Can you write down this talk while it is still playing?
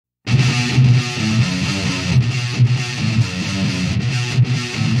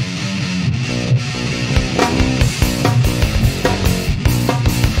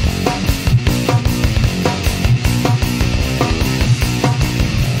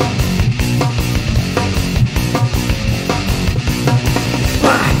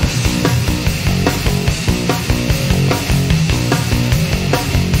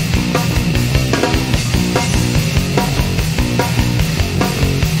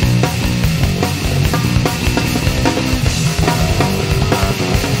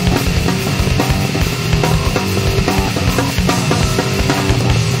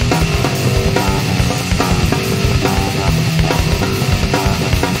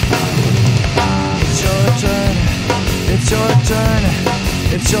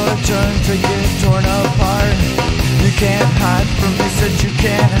It's your turn to get torn apart. You can't hide from me, said you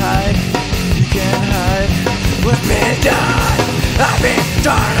can't hide. You can't hide. What's been done? I've been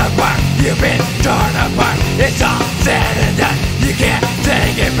torn apart. You've been torn apart. It's all said and done. You can't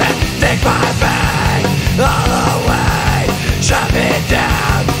take it back. Take my bag all away. Shove it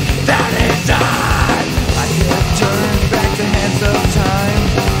down, down inside. I could turn back the hands of time.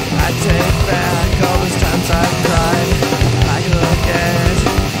 I take back all those times I've cried. I look at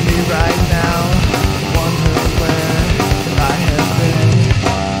me right now, wonder where I have been.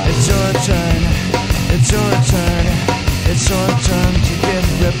 It's your turn, it's your turn, it's your turn to get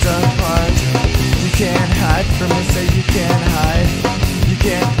ripped apart. You can't hide from me, say you can't hide. You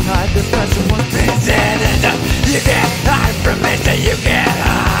can't hide the past from what's been said and done. You can't hide from me, say you can't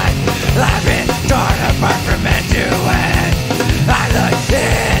hide. I've been torn apart from end to end. I look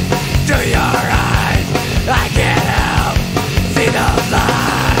into your eyes. I can't help see those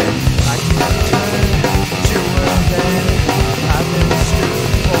lies. I can't turn to a man. I've been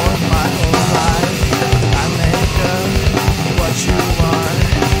screwed for my whole life. I make up what you want.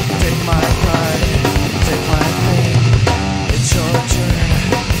 Take my pride, take my pain. It's your turn,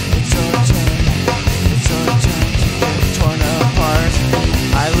 it's your turn, it's your turn to get torn apart.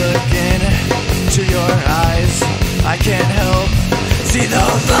 I look into your eyes. I can't help see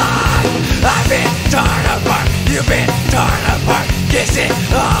those lies. I've been torn apart. You've been torn apart. Kiss it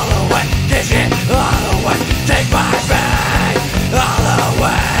all away. Kiss it all away. Take my bag all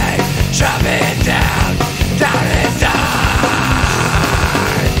away. Shove it down, down inside.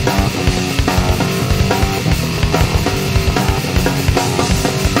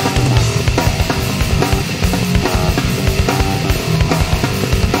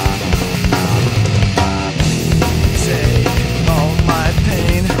 Take all my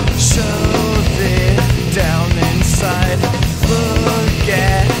pain, shove it down inside. Look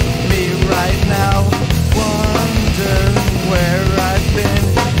at me right now, wonder where I've been.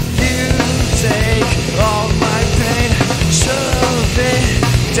 You take all my pain, shove it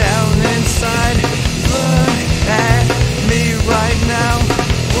down inside. Look at me right now,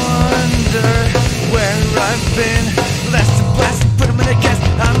 wonder where I've been. Blast, put him in a cast.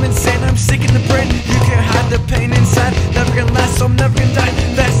 I'm insane, I'm sick in the brain. You can't hide the pain inside. Never gonna last, so I'm never gonna die.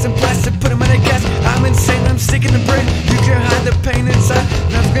 Blast, put him in a cast. I'm insane, I'm sick in the brain. You can't hide the pain inside.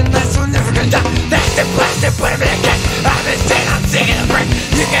 Never gonna last, so I'm never gonna die. Blast, put him in a cast. I'm insane, I'm sick in the brain.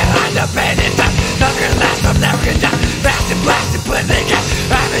 You can't hide the pain inside. Never gonna last, so I'm never gonna die. Blast, put him in a cast.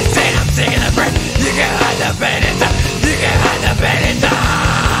 I'm insane, I'm sick in the brain. You can't hide the pain inside.